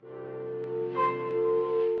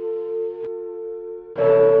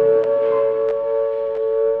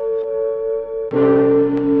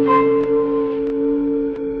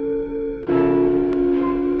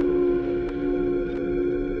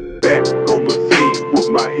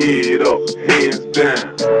my head up, hands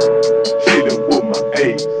down. Chillin' with my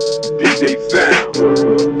ace, DJ Sound.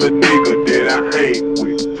 The nigga that I hang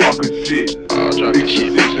with, talking shit. Mix the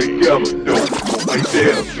shit together, don't like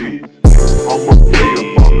that shit. I'm a player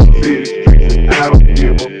from the city streets and I don't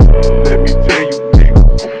give a. Let me tell you, nigga,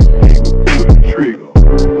 nigga pull the trigger.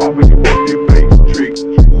 Poppin' you up your face, trick,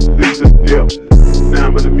 lead the depth.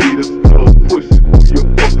 9mm stuff, push it through your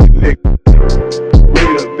fucking neck.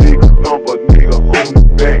 Wait a nigga, thump a nigga on the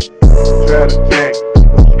back. Try to jack,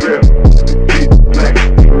 strap, the bitch black.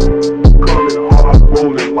 Comin hard,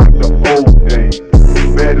 rollin' like the old days.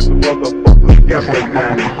 Mad as a motherfucker, got that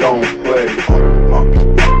 90 don't play.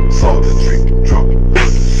 Saw the trick, drop it,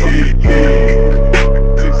 shit, yeah.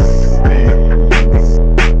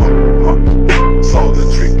 Saw the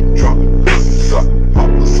trick, drop it, suck, pop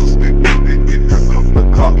the suspect, it come the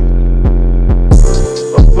clock.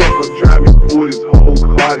 A sucker try me for his whole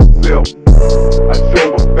clock itself. I